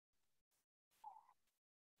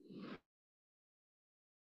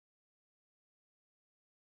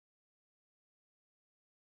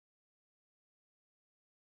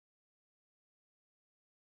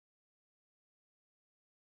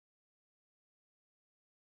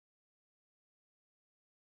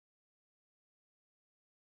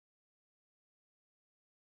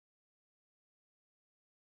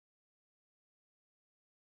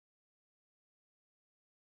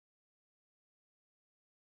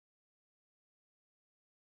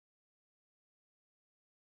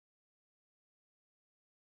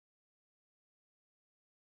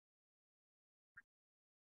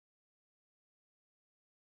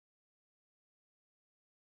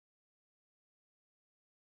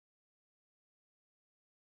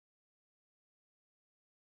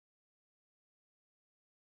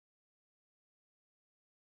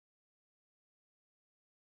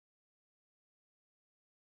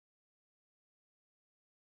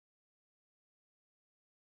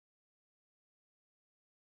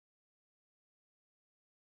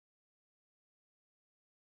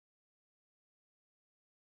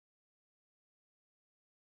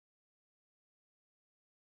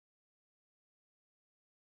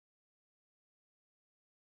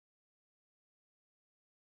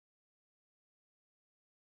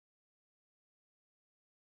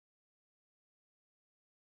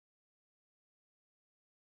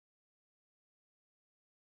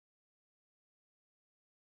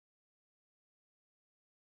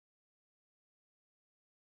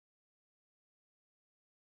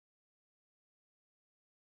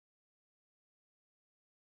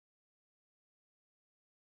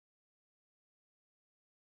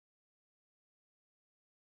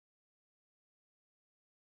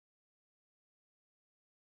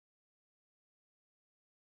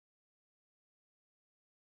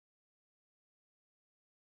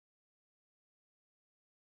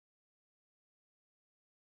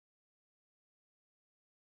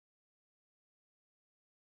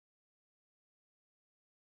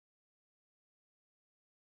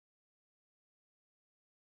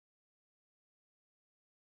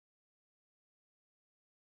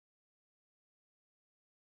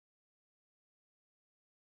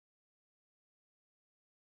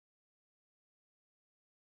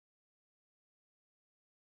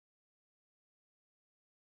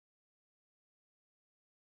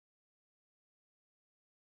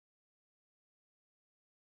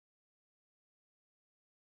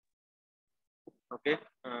Okay.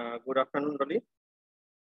 Good afternoon, Dolly.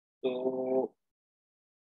 So,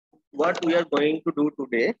 what we are going to do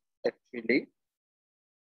today, actually,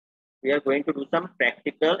 we are going to do some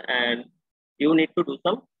practical, and you need to do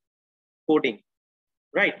some coding,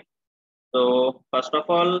 right? So, first of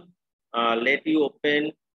all, let you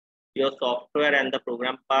open your software and the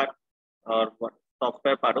program part, or what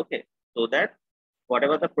software part, okay? So that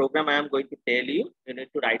whatever the program I am going to tell you, you need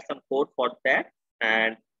to write some code for that,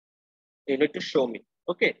 and you need to show me,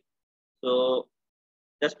 okay? So,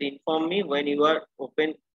 just inform me when you are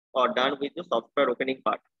open or done with the software opening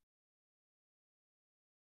part.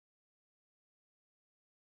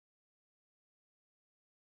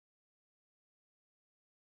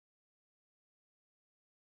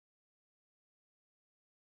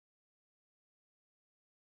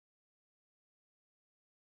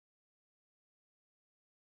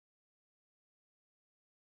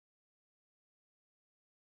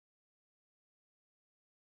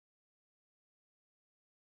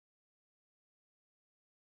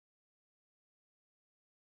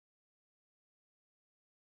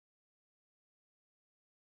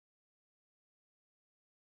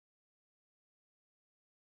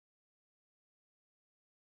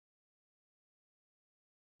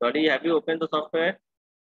 Sorry, have you opened the software?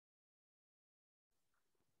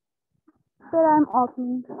 Sir, I'm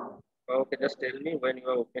opening. Okay, just tell me when you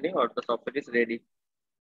are opening or the software is ready.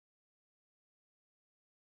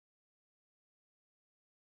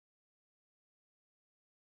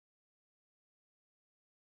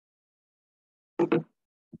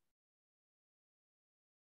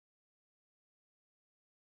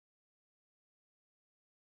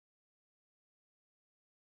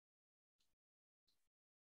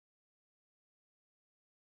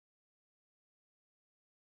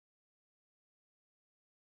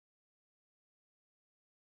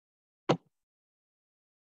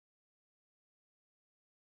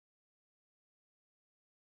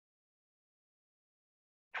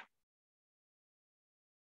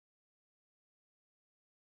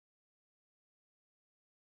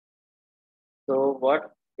 So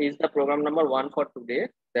what is the program number 1 for today?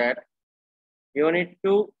 That you need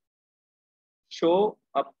to show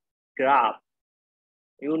a graph.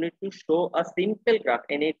 You need to show a simple graph,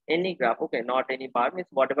 any graph, okay, not any bar, means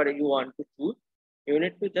whatever you want to choose. You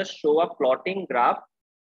need to just show a plotting graph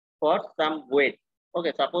for some weight.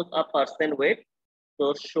 Okay, suppose a person weight.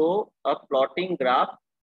 So show a plotting graph.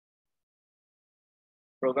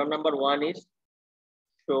 Program number 1 is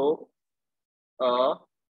show a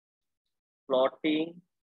plotting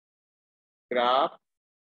graph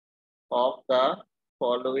of the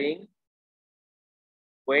following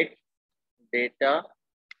weight data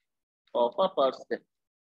of a person.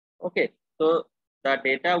 Okay, so the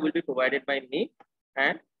data will be provided by me,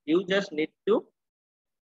 and you just need to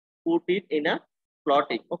put it in a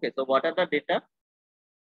plotting. Okay, so what are the data?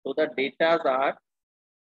 So the data are,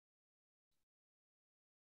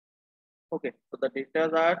 okay, so the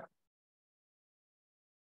data are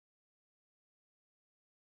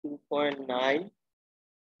 2.9,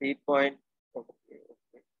 3. Okay,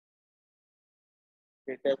 okay.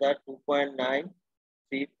 Data are 2.9,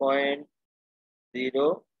 3.0,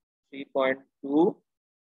 3.2,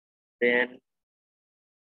 then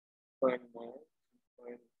 0.9,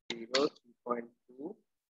 3.0, 3.2,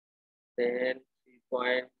 then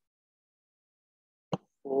 3.4,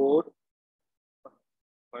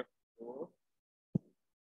 0.4,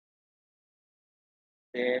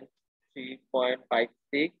 then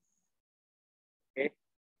 3.56, okay,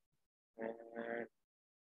 and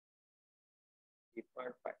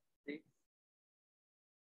 3.56,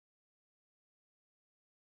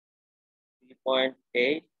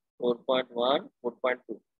 3.8, 4.1,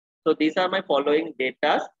 4.2. So these are my following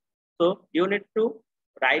data. So you need to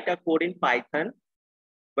write a code in Python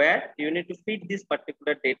where you need to feed this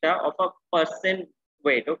particular data of a person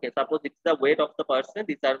weight. Okay, suppose it's the weight of the person.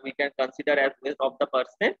 These are we can consider as weight of the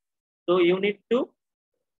person. So you need to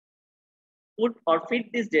put or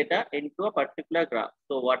feed this data into a particular graph.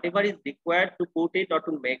 So whatever is required to put it or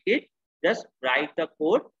to make it, just write the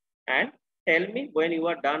code and tell me when you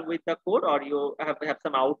are done with the code or you have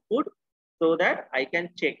some output so that I can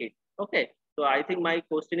check it. Okay. So I think my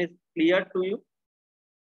question is clear to you.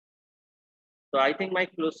 So I think my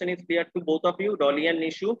question is clear to both of you, Dolly and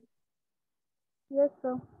Nishu. Yes,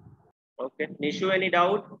 sir. Okay. Nishu, any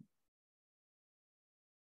doubt?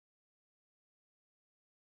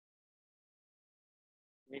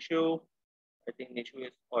 Nishu, I think Nishu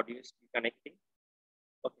is audio is connecting.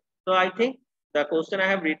 Okay. So I think the question I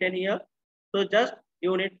have written here. So just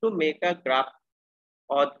you need to make a graph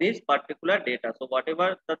or this particular data. So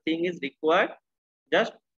whatever the thing is required,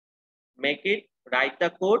 just make it write the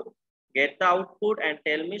code, get the output and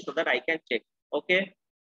tell me so that I can check. Okay.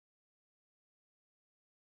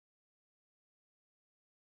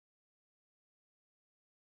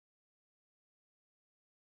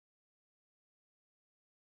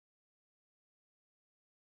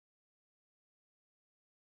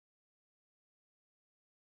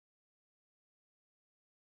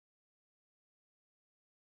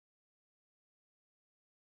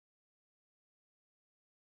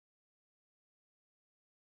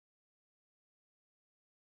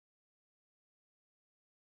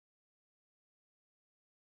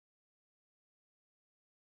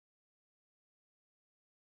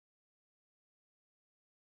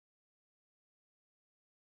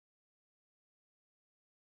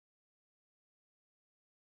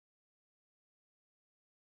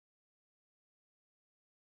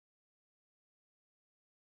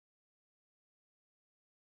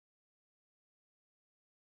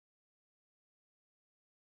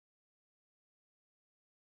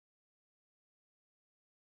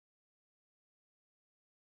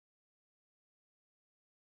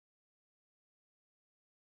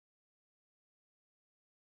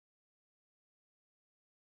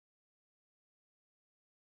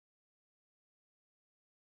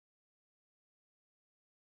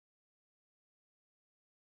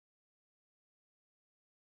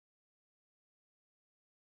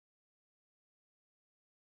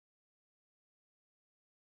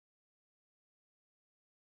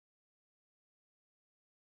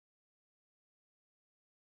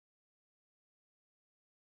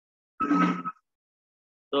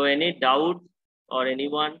 So any doubts or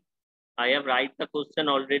anyone? I have write the question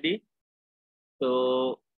already.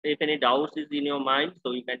 So if any doubts is in your mind,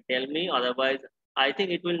 so you can tell me. Otherwise, I think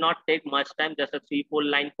it will not take much time. Just a 3-4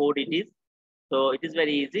 line code it is. So it is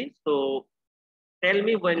very easy. So tell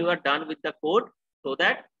me when you are done with the code so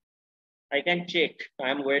that I can check. I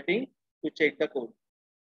am waiting to check the code.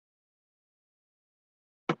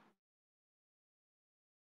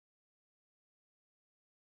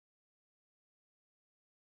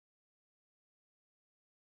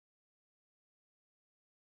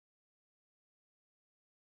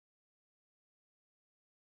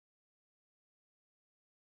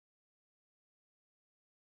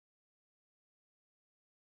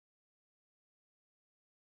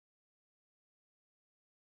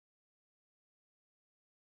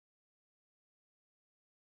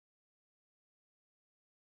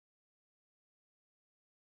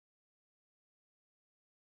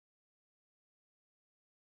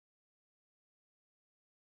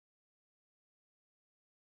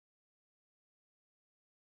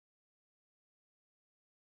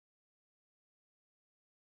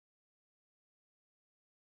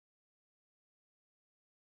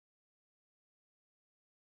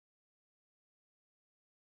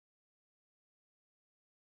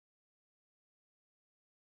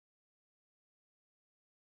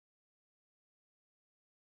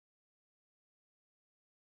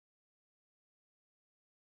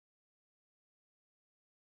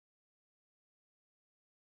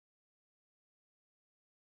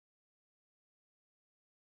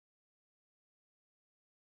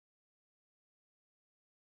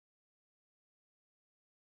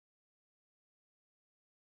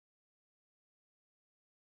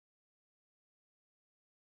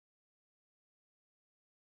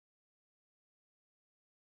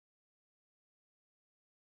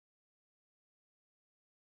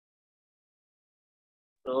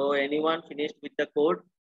 So anyone finished with the code?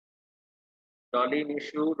 Dolly,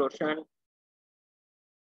 Nishu, Roshan.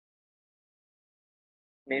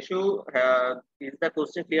 Nishu, is the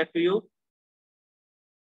question clear to you?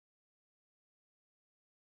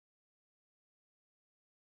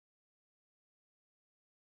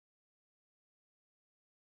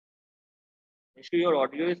 Nishu, your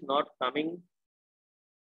audio is not coming.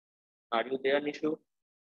 Are you there, Nishu?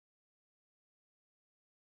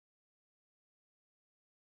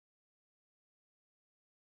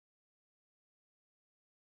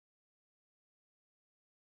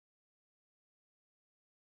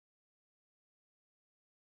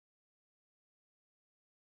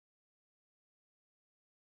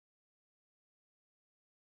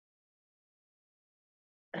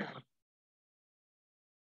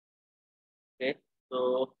 Okay,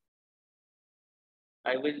 so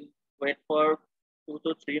I will wait for 2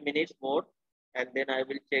 to 3 minutes more and then I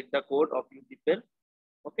will check the code of you people.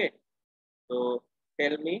 Okay, so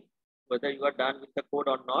tell me whether you are done with the code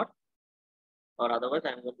or not, or otherwise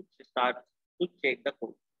I'm going to start to check the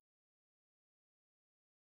code.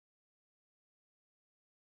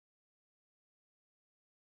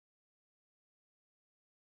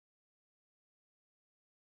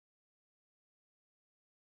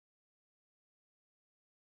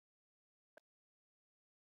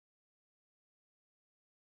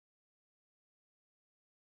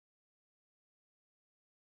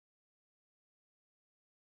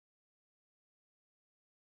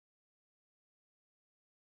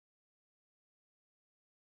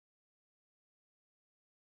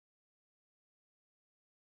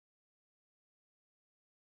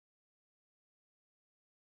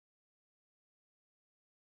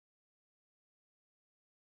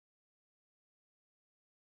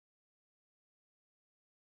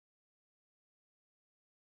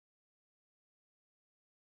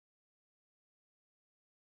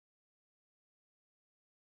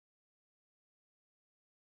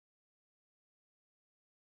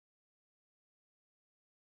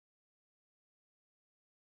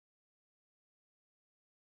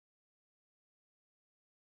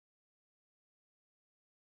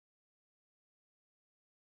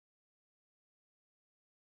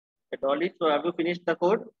 Dolly, so have you finished the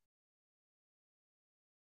code?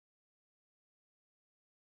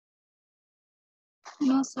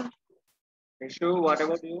 No, sir. Nishu, what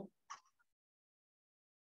about you?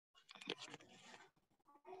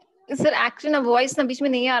 Sir actually ना voice ना बीच में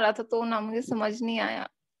नहीं आ रहा था तो ना मुझे समझ नहीं आया.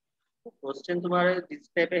 क्वेश्चन तुम्हारे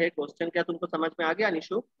डिस्प्ले पे है. क्वेश्चन क्या तुमको समझ में आ गया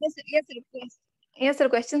निशु? यस सर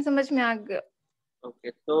क्वेश्चन समझ में आ गया.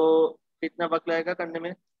 ओके, तो कितना वक्त लगेगा करने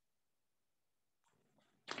में?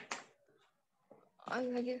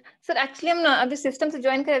 सर एक्चुअली हम ना अभी सिस्टम से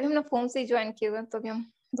ज्वाइन करे, अभी हम ना फोन से ही ज्वाइन किए हुए, तो अभी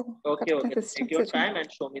हम okay okay, take your time and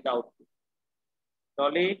show me the output.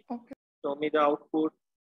 Dolly, show me the output.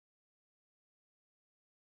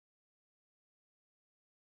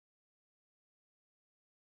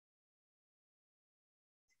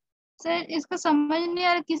 Sir इसका समझ नहीं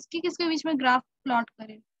आ रहा किसके किसके बीच में ग्राफ प्लॉट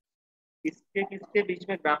करें. किसके बीच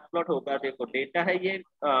में ग्राफ प्लॉट होगा? देखो डेटा है ये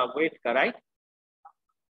वेट का, राइट?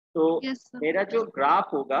 तो मेरा जो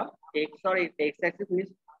ग्राफ होगा एक्स और एक्स एक्सिस,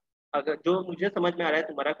 अगर जो मुझे समझ में आ रहा है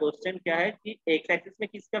तुम्हारा क्वेश्चन क्या है कि एक्स एक्सिस में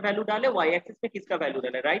किसका वैल्यू डाले, वाई एक्सिस में किसका वैल्यू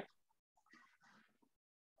डाले, right?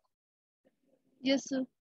 Yes sir.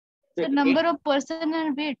 Number of person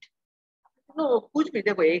and wait. No, कुछ भी.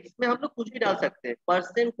 देखो एक्स में हम लोग कुछ भी डाल सकते हैं,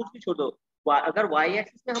 परसेंट कुछ भी छोड़ो. अगर वाई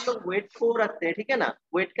एक्सिस में हम लोग वेट को रखते हैं, ठीक है ना,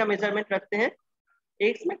 वेट का मेजरमेंट रखते हैं,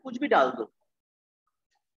 एक्स में कुछ भी डाल दो,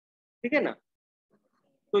 ठीक है ना.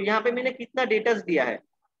 तो यहाँ पे मैंने कितना डेटा दिया है?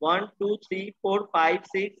 1 2 3 4 5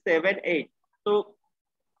 6 7 8. तो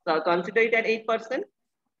consider it at 8%.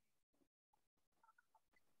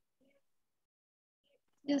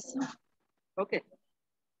 Yes sir. Okay.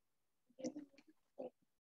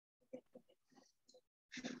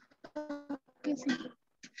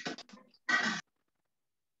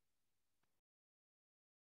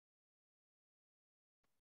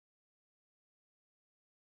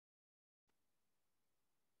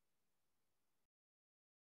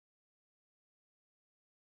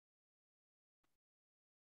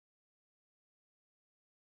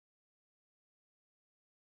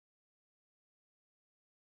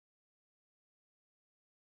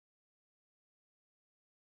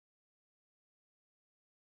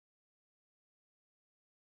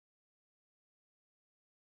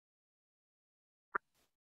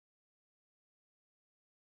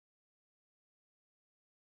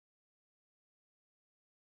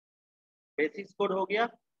 Basics code हो गया.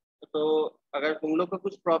 तो अगर तुम लोग को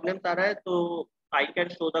कुछ प्रॉब्लम्स आ रहा है तो I can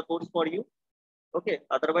show the codes for you. Okay,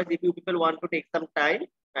 otherwise if you people want to take some time,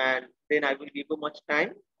 and then I will give you much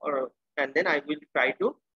time, or and then I will try to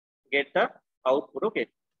get the output. Okay,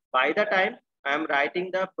 by the time I am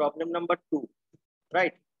writing the problem number 2,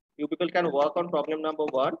 right? You people can work on problem number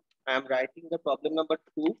 1. I am writing the problem number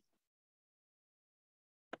 2.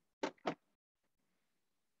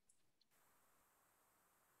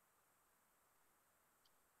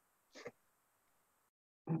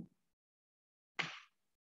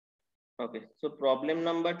 Okay, so problem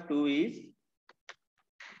number 2 is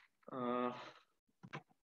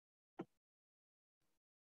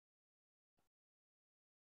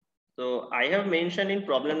so I have mentioned in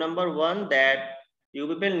problem number 1 that you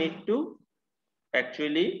people need to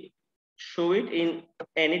actually show it in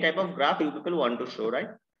any type of graph you people want to show,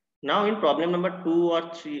 right? Now in problem number 2 or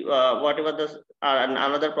 3, whatever the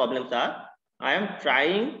another problems are, I am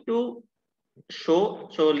trying to show.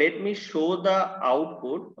 So let me show the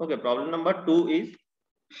output. Okay, problem number 2 is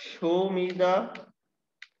show me the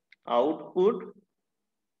output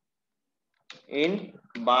in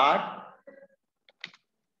bar,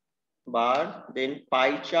 then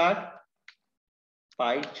pie chart,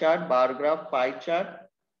 bar graph, pie chart,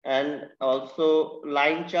 and also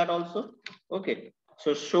line chart also. Okay,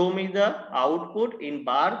 so show me the output in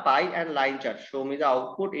bar, pie, and line chart. Show me the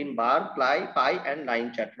output in bar, pie, and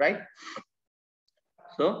line chart, right?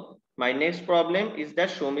 So my next problem is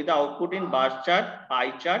that show me the output in bar chart,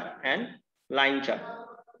 pie chart, and line chart.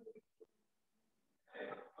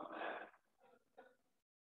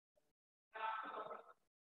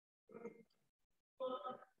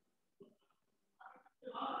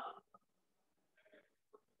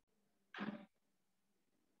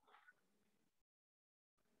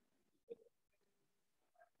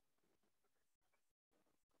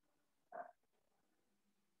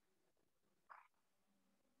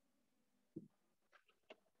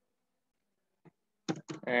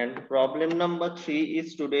 And problem number 3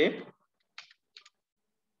 is today.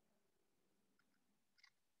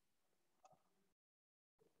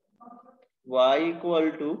 Y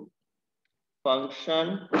equal to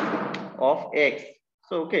function of x.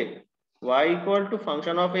 So okay, Y equal to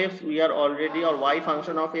function of f, we are already, or y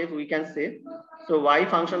function of f, we can say. So y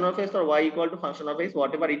function of x or y equal to function of x,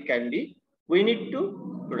 whatever it can be. We need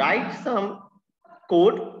to write some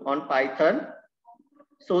code on Python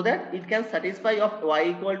so that it can satisfy of y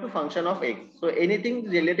equal to function of x. So anything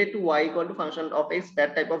related to y equal to function of x,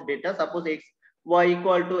 that type of data, suppose x, y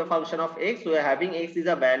equal to a function of x, so having x is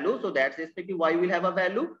a value, so that's respective y will have a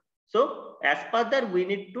value. So as per that, we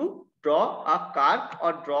need to draw a curve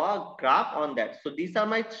or draw a graph on that. So these are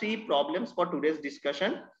my 3 problems for today's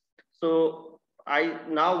discussion. So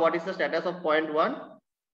now what is the status of point 1?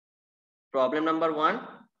 Problem number 1,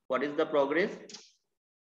 what is the progress?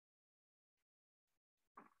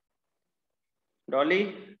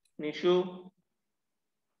 Dolly, Nishu?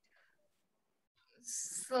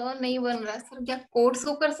 Sir नहीं बन रहा sir, क्या code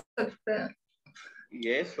show कर सकते हैं?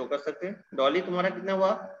 Yes, show कर सकते हैं. डॉली, तुम्हारा कितना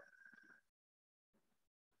हुआ?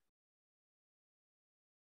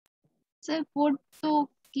 सर कोड तो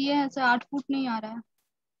किए हैं सर, आउटपुट नहीं आ रहा है.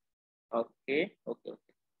 Okay okay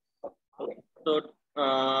okay. So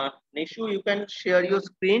Nishu, you can share your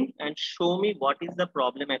screen and show me what is the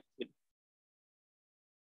problem actually.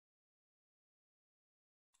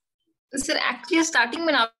 Sir actually starting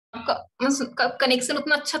में ना आपका कनेक्शन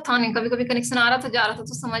उतना अच्छा था नहीं, कभी कभी कनेक्शन आ रहा था जा रहा था,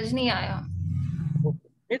 तो समझ नहीं आया.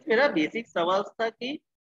 मेरा बेसिक सवाल था कि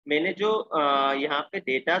मैंने जो यहाँ पे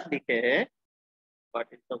डेटास लिखे हैं,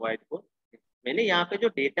 what is the white board, मैंने यहाँ पे जो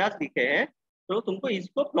डेटास लिखे हैं, तो तुमको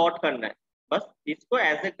इसको प्लॉट करना है, बस इसको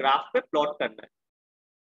एज ए ग्राफ पे प्लॉट करना है.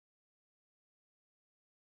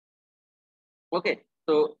 ओके,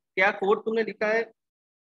 तो क्या कोड तुमने लिखा है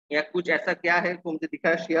या कुछ ऐसा क्या है तुमने दिखा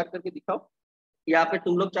है, शेयर करके दिखाओ, या फिर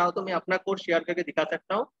तुम लोग चाहो तो मैं अपना कोड शेयर करके दिखा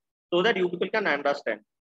सकता हूँ, so that you people can understand,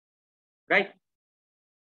 right?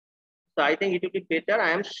 So I think it will be better I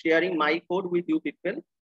am sharing my code with you people.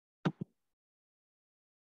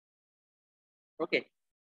 Okay,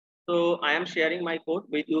 so I am sharing my code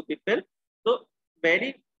with you people. So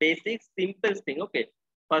very basic simple thing. Okay,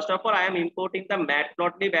 first of all I am importing the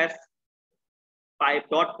matplotlib as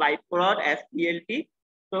py.pyplot as plt.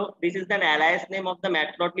 So this is an alias name of the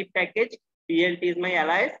matplotlib package. plt is my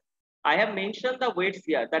alias. I have mentioned the weights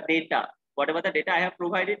here, the data, whatever the data I have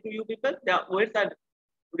provided to you people, the weights are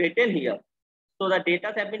written here. So the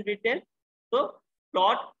data have been written. So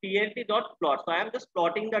plot plt.plot. So I am just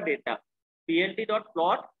plotting the data.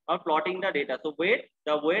 plt.plot or plotting the data. So weight,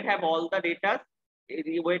 the weight have all the data.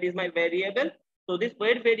 Weight is my variable. So this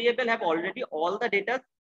weight variable have already all the data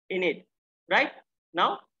in it, right?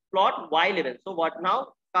 Now plot y level. So what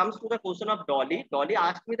now comes to the question of Dolly. Dolly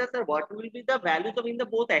asked me that, sir, what will be the values of in the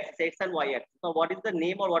both axis, x and y axis? So what is the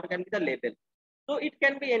name or what can be the label? So it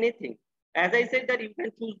can be anything. As I said that you can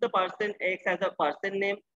choose the person x as a person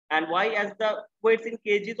name and y as the weights in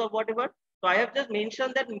kgs or whatever. So I have just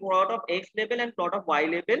mentioned that plot of x label and plot of y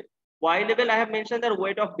label. Y label I have mentioned the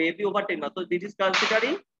weight of baby over 10 months. So this is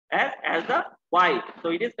considering as the y.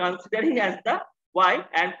 So it is considering as the y,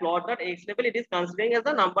 and plot dot x label it is considering as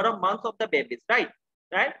the number of months of the babies, right?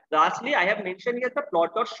 Right. Lastly, I have mentioned here the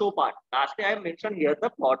plot dot show part. Lastly, I have mentioned here the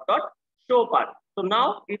plot dot show part. So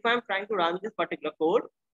now if I am trying to run this particular code,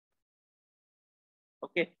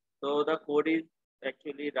 okay, so the code is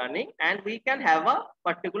actually running and we can have a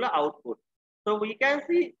particular output. So we can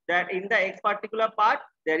see that in the x particular part,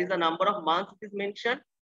 there is a number of months it is mentioned.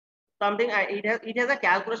 Something it has a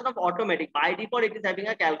calculation of automatic. By default, it is having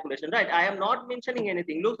a calculation, right? I am not mentioning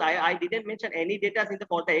anything. Look, I didn't mention any data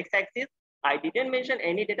for the x-axis. I didn't mention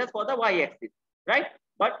any data for the y-axis, right?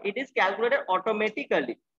 But it is calculated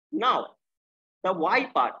automatically. Now, the y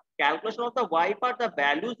part, calculation of the y part, the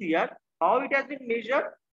values here, how it has been measured,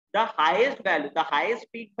 the highest value, the highest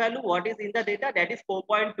peak value, what is in the data, that is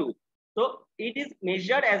 4.2. So it is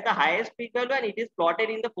measured as the highest peak value and it is plotted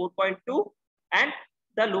in the 4.2, and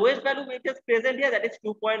the lowest value which is present here, that is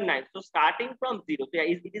 2.9. So starting from 0, so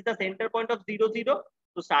it is the center point of 0, 0.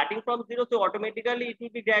 So starting from 0, so automatically it will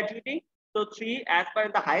be graduating. So 3 as per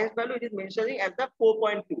the highest value, it is mentioning as the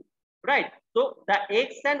 4.2. Right. So the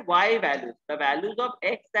x and y values, the values of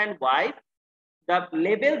x and y, the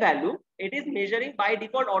label value, it is measuring by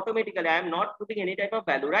default automatically. I am not putting any type of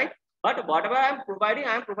value, right? But whatever I am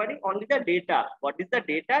providing only the data. What is the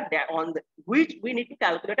data that on which we need to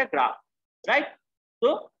calculate a graph, right?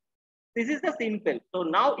 So this is the simple. So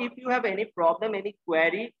now if you have any problem, any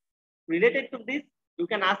query related to this, you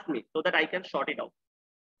can ask me so that I can sort it out.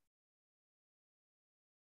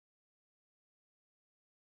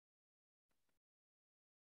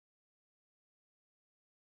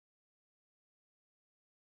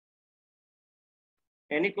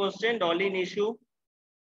 Any question, Dolly, Nishu?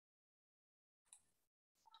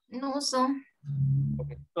 No, sir. Okay.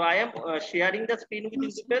 Okay. So I am sharing the screen with you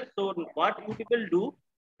people. So what you people do,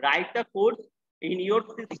 write the codes in your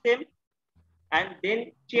system and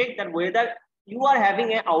then check that whether you are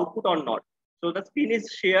having an output or not. So the screen is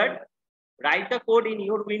shared. Write the code in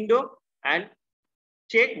your window and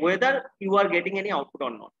check whether you are getting any output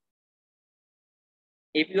or not.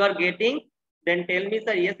 If you are getting, then tell me,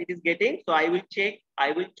 sir, yes, it is getting. So I will check,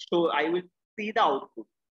 I will show, I will see the output.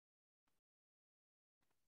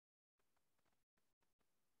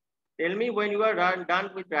 Tell me when you are done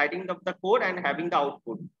with writing the code and having the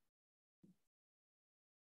output.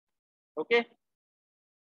 Okay.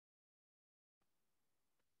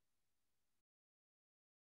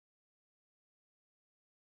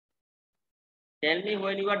 Tell me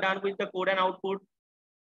when you are done with the code and output.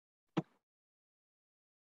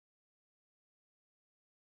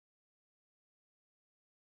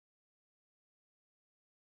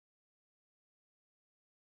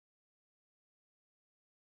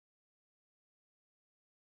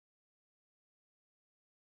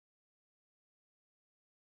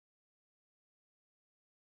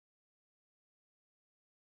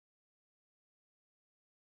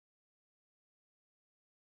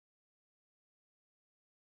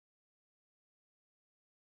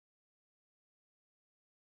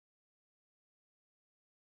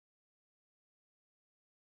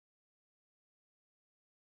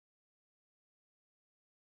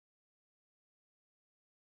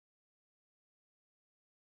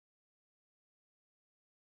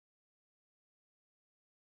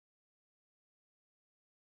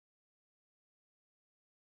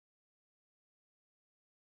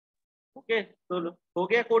 Okay तो हो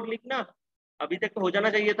गया code लिखना, अभी तक तो हो जाना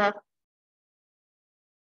चाहिए था।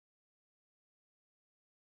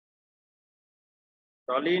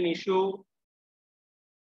 रॉलिन इशू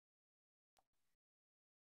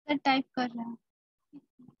टाइप कर रहा है,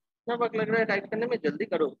 इतना वक्त लग रहा है टाइप करने में, जल्दी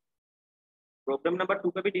करो। प्रॉब्लम नंबर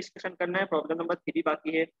 2 पे भी डिस्कशन करना है, प्रॉब्लम नंबर 3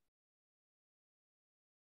 बाकी है।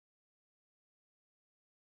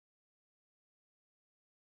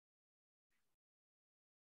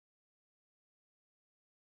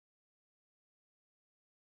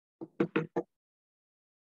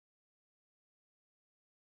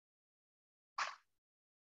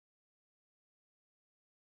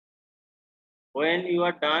 When you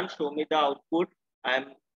are done, show me the output. I am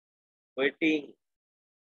waiting.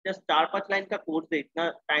 Just 4-5 line का कोड है, इतना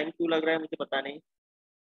टाइम क्यों लग रहा है मुझे पता नहीं,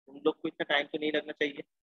 तुम लोग को इतना टाइम तो नहीं लगना चाहिए।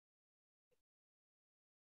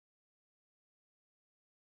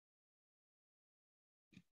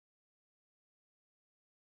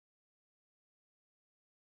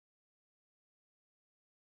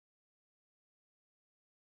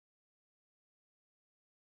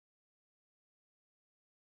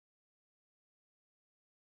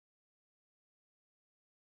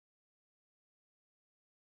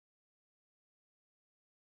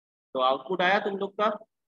 तो आउटपुट आया तुम लोग का?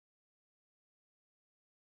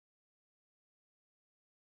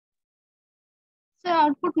 सर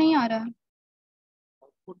आउटपुट नहीं आ रहा है,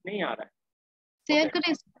 आउटपुट नहीं आ रहा है, शेयर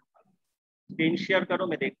करें। स्क्रीन शेयर करो,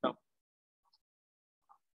 मैं देखता हूँ।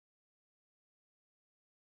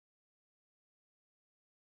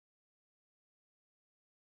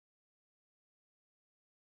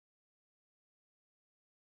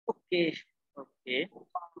 ओके ओके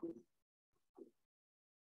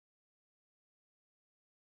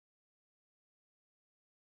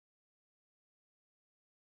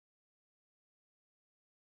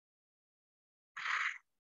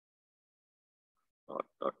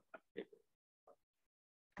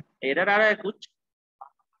एरर आ रहा है कुछ?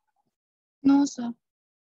 नो सर,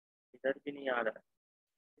 इधर भी नहीं आ रहा है।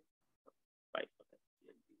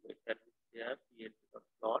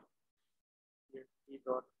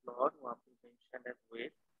 plot वहाँ पे मेंशन है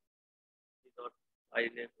weight dot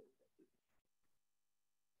file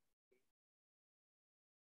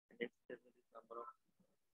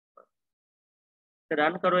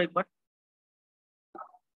रन करो एक बार।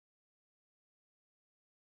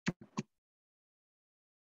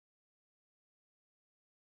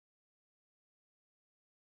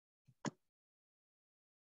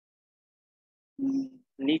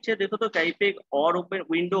 नीचे देखो तो कहीं पे एक और ओपन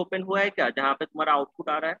विंडो ओपन हुआ है क्या, जहाँ पे तुम्हारा आउटपुट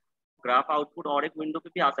आ रहा है, ग्राफ आउटपुट, और एक विंडो पे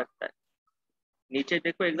भी आ सकता है। नीचे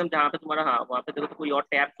देखो एकदम जहाँ पे तुम्हारा, हाँ वहाँ पे देखो तो कोई और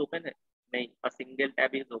टैब्स ओपन है? नहीं, a single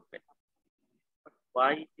tab is open.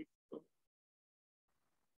 Why is so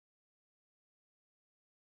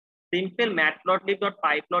simple?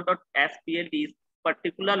 matplotlib.pyplot.splr इस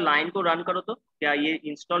पर्टिकुलर लाइन को रन करो तो क्या ये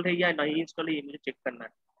इंस्टॉल है या नहीं इंस्टॉल है, ये मुझे चेक करना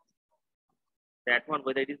है। That one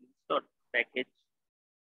whether it is installed package,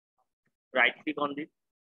 right click on this,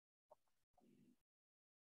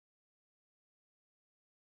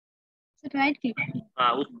 right click.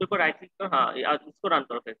 हाँ उसके ऊपर राइट क्लिक करो, हाँ इसको रन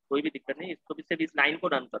करो, फिर कोई भी दिक्कत नहीं, इसको भी सिर्फ इस लाइन को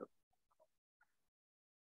रन करो।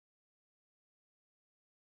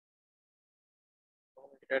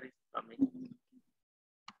 There is coming.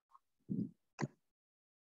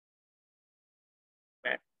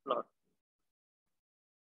 Matplot.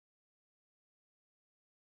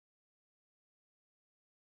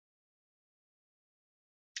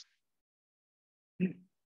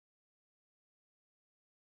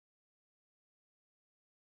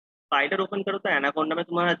 Spider open करो तो एनाकोंडा में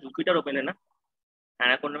तुम्हारा जुपिटर ओपन है ना,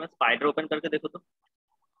 एनाकोंडा में स्पाइडर ओपन करके देखो तो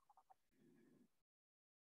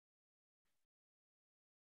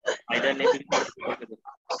स्पाइडर ने भी करके देखो,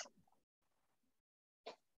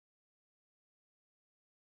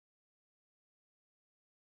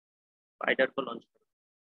 स्पाइडर को लॉन्च करो।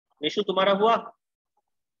 निशु तुम्हारा हुआ?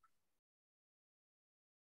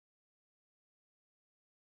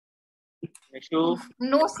 Nishu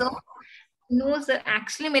no sir, no sir,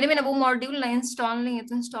 actually मेरे में ना वो मॉड्यूल ना इंस्टॉल नहीं है,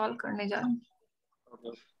 तो इंस्टॉल करने जा रहा हूँ।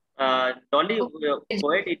 Dolly,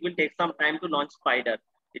 go ahead. It will take some time to launch Spider.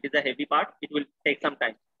 It is a heavy part. It will take some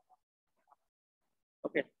time.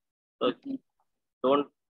 Okay. So don't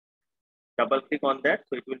double click on that.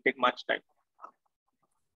 So it will take much time.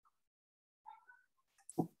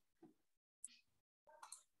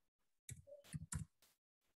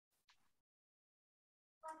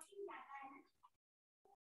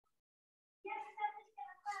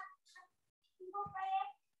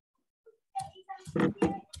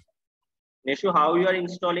 Nishu, how you are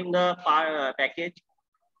installing the package?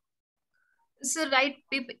 So write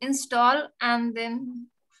pip install and then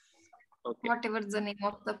Okay. whatever the name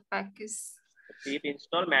of the package. Pip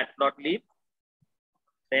install matplotlib,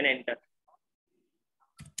 then enter.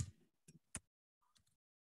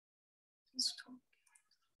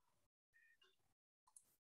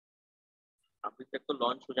 अभी तक तो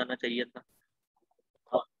launch हो जाना चाहिए था।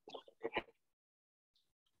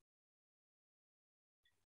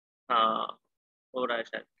 हाँ हो रहा है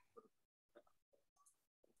शायद।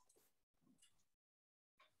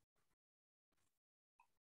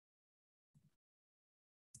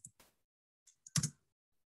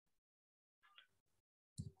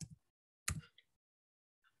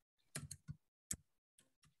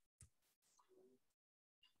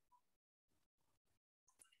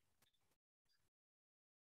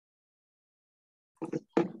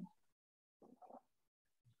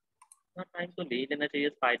 टाइम तो ले लेना चाहिए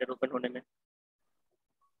स्पाइडर ओपन होने में।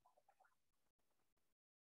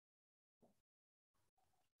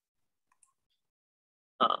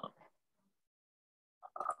 हाँ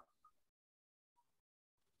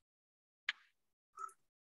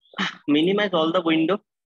minimize all the window,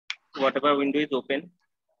 whatever window is open.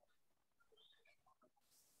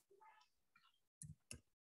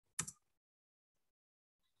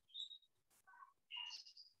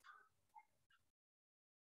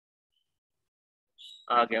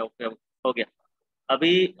 आ गया, ओके हो गया।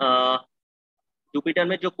 अभी जुपिटर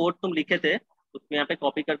में जो कोड तुम लिखे थे उसमें यहाँ पे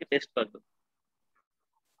कॉपी करके पेस्ट कर दो।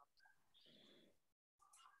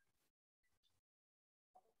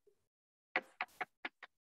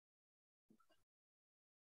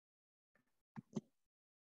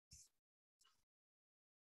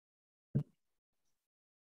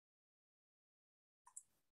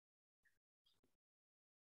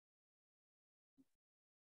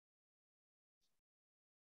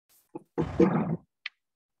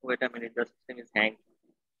 Wait a minute, the system is hanged.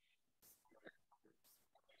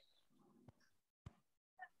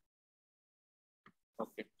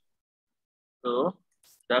 Okay, so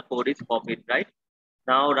the code is copied, right?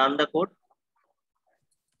 Now run the code.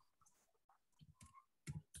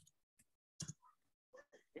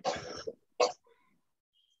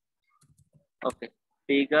 Okay,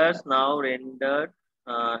 figures now rendered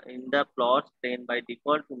in the plots trained by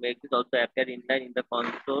default. To make this also appear inline in the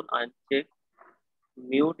console, uncheck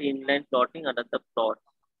mute inline plotting under the plot.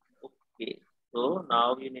 Okay, so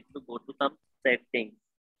now you need to go to some settings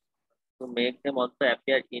to make them also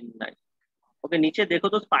appear inline. Okay, नीचे देखो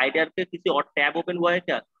तो spider के किसी और tab open हुआ है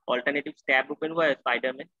क्या? Alternative tab open हुआ है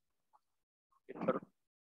स्पाइडर में?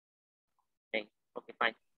 नहीं, ओके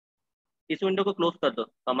फाइन। इस विंडो को क्लोज कर दो,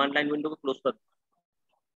 कमांड लाइन विंडो को क्लोज कर दो,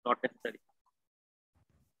 नॉट नेसेसरी।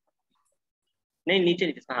 नहीं नीचे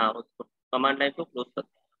नीचे, हाँ उसको कमांड लाइन को क्लोज कर दो।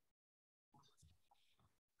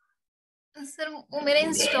 सर वो मेरा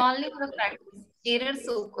इंस्टॉल नहीं हो रहा, एरर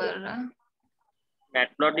शो कर रहा।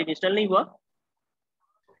 मैटप्लॉटलिब इंस्टॉल नहीं हुआ?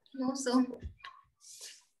 No sir.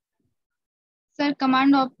 सर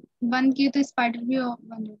कमांड बंद किए तो स्पाइडर भी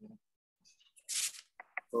बंद हो गया।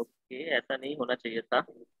 ओके, ऐसा नहीं होना चाहिए था,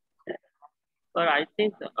 पर I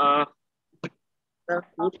think The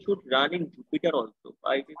code should run in Jupyter also.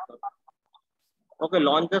 Why it is not? Okay,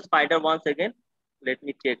 launch the spider once again. Let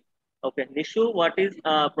me check. Okay, Nishu, what is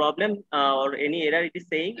problem or any error it is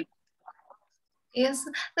saying? Yes.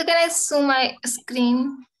 So can I zoom my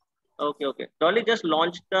screen? Okay, okay. Dolly, just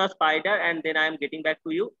launch the spider and then I am getting back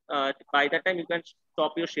to you. By that time, you can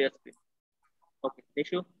stop your share screen. Okay,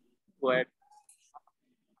 Nishu, go ahead.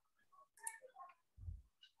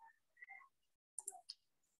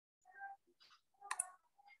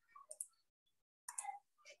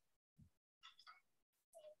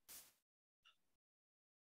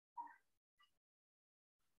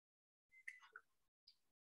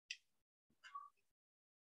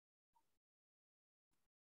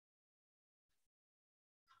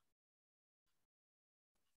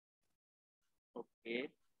 Okay,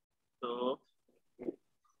 so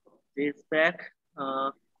this back.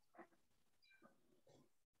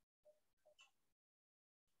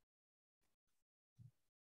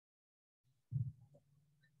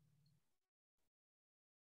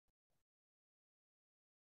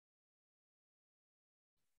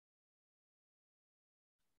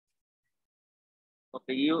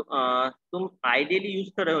 Okay, तुम ideally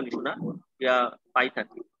use कर रहे हो निशु ना या Python,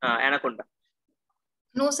 Anaconda.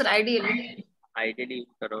 No, sir. Ideally. Ideally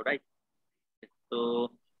use कर रहे हो, right?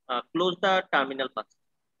 So close the terminal first.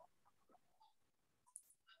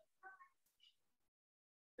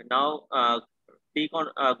 Now click on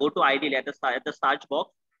go to ideally at the search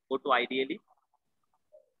box. Go to ideally.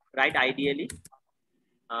 Write ideally.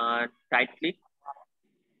 Right click.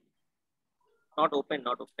 Not open.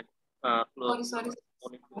 Not open. Close. Sorry.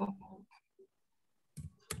 Only close.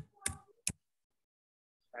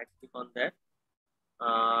 Right click on that.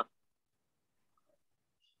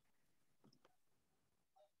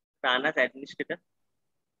 Run as administrator.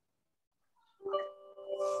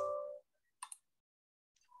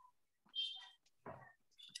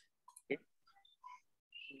 Okay.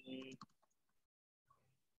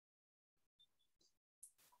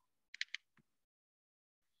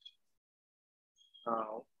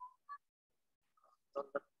 Now on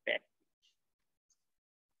the back.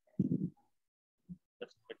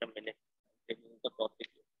 Just wait a minute. Taking the topic.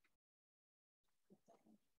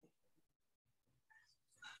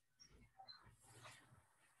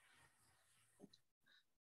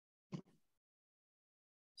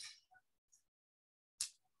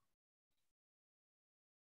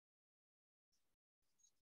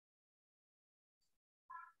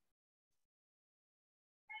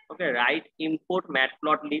 Okay, write import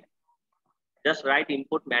matplotlib. Just write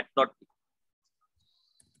import matplotlib.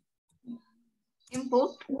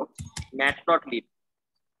 Import Matplotlib.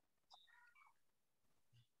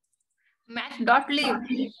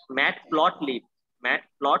 Mat.lib. Matplotlib.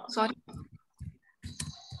 Matplot. Sorry.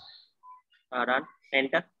 Run.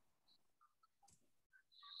 Enter.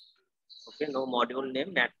 Okay, no module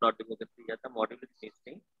name. Matplotlib. Okay, so the module is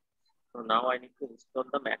missing. So now I need to install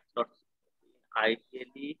the matplotlib.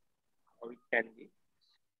 Ideally, how it can be.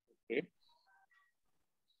 Okay.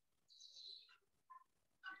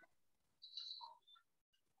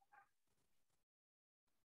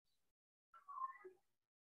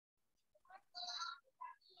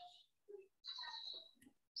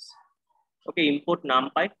 Okay, import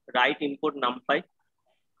numpy. Write import numpy.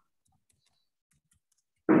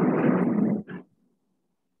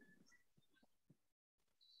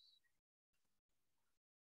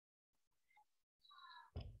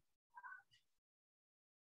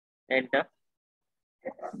 Enter.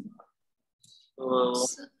 So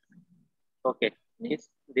okay, this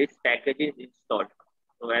package is installed.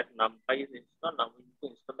 So as numpy is installed, now we need to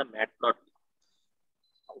install the matplotlib.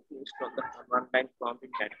 How to install the runtime prompt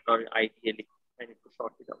in matplotlib? Ideally, I need to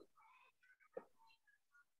sort it out.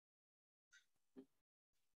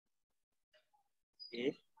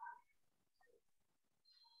 Okay.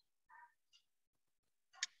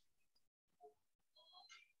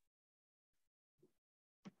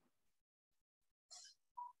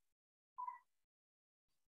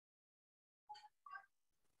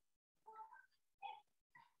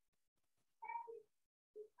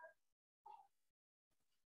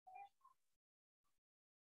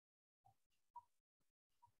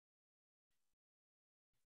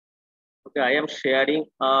 Okay, I am sharing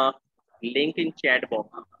a link in chat box.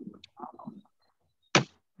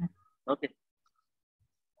 Okay,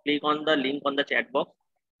 click on the link on the chat box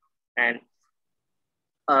and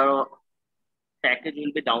package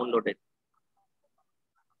will be downloaded.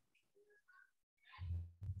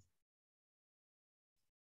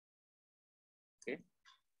 Okay,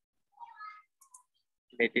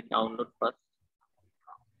 let it download first.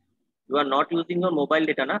 You are not using your mobile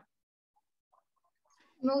data, na?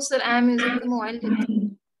 No, sir, I am using the mobile data.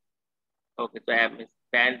 Okay, so app is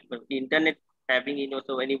banned. Internet having,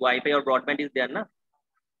 so any Wi-Fi or broadband is there, na?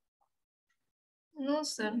 No,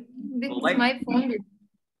 sir. This is Mobile. my phone data.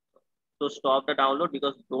 So stop the download,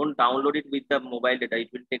 because don't download it with the mobile data. It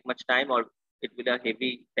will take much time, or it will a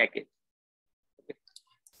heavy package. Okay.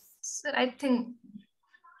 Sir, I think.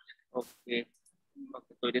 Okay.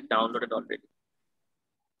 Okay. So it is downloaded already.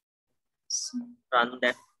 So, Run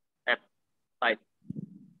that app file.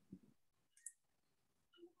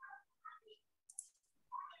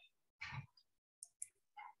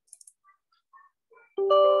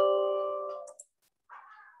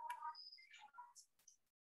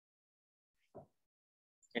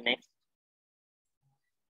 Okay, next.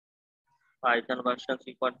 Python version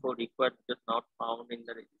 3.4 required is not found in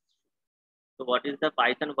the registry. So what is the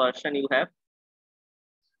Python version you have?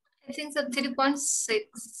 I think it's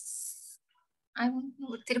 3.6. I don't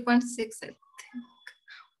know, 3.6, I think.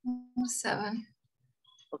 Or 7.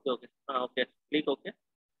 Okay, okay. Okay, click OK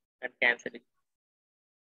and cancel it.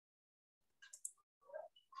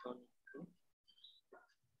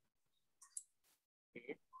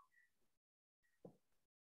 Okay.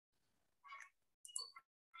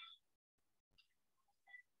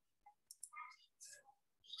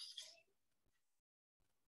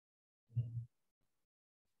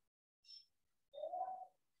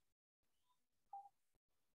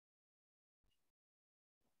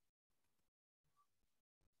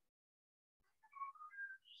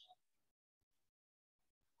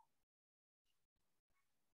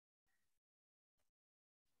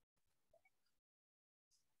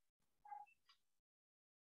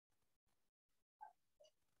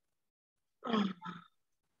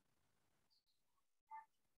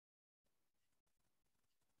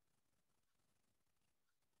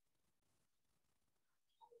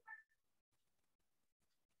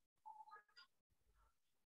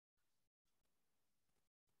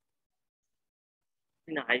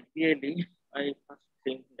 In IPLE, I first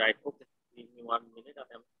think right. Okay, give me 1 minute. I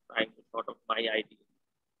am trying to sort of my ID.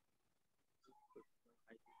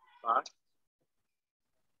 Part.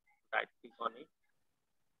 Right click on it.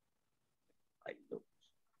 File look.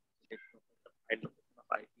 Let's open the file location of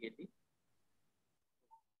IPLE.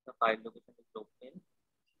 The file location is open.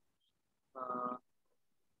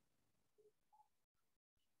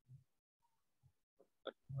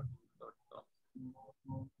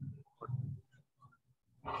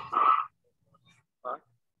 Part.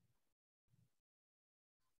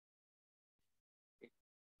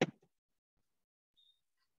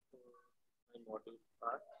 My module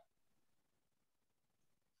part.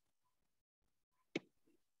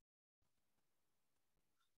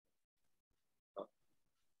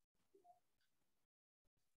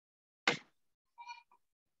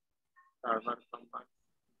 Server command,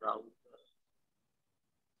 browser.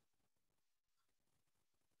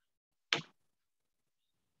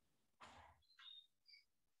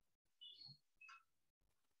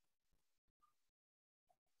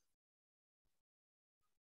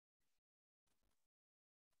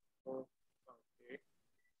 Oh, okay.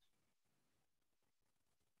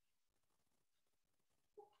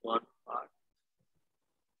 One part.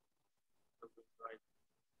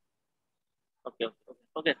 Okay,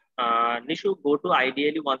 okay. Nishu, go to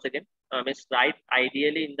ideally once again. Means write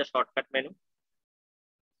ideally in the shortcut menu.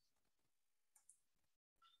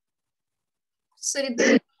 Sorry.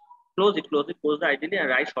 Close it, close the ideally and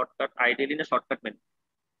write shortcut ideally in the shortcut menu.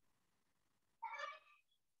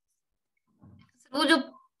 वो जो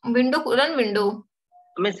window run window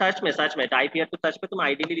मैं search में type here to search पे तुम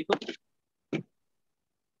ideally लिखो.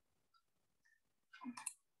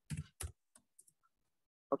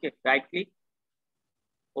 Okay, right click,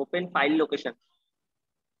 open file location.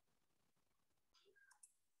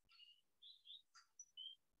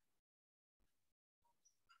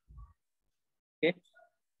 Okay,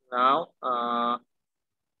 now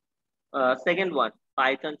second one,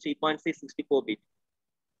 Python 3.6 64-bit.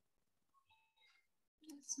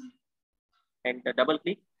 And double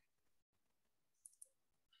click.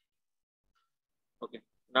 Okay,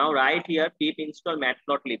 now right here pip install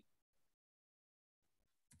matplotlib.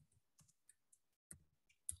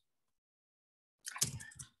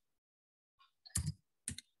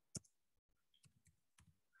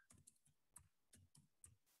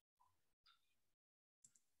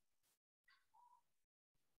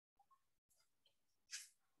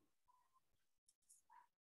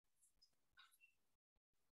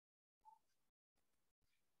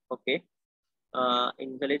 Okay,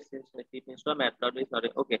 invalid since pip install matplotlib is not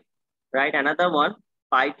okay. Right, another one,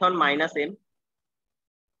 Python -m.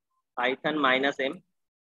 Python -m.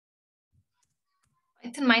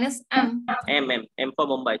 Python minus M. M for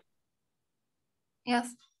Mumbai.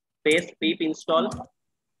 Yes. Space pip install.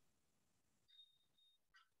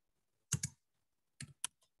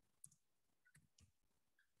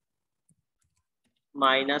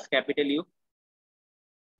 Minus capital U.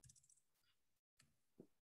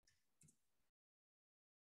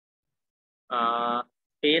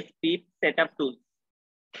 Space pip setup tool.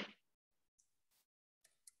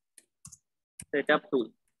 Setup tool.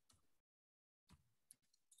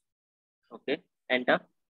 Okay, enter.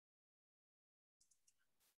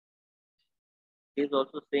 It is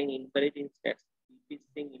also saying invalid in text. It is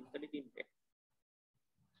saying invalid in text.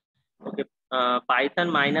 Okay, Python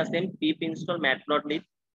minus M pip install matplotlib.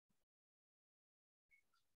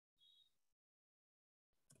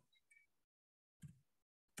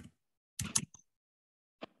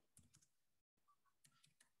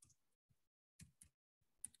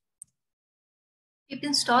 Pip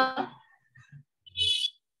install.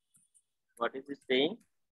 What is it saying?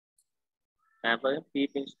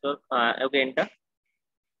 Pip install. Okay, enter.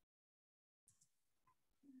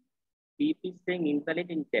 Pip is saying invalid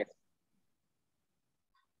in text.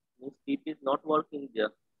 Means pip is not working there.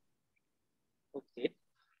 Okay.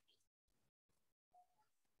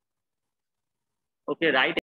 Okay, right.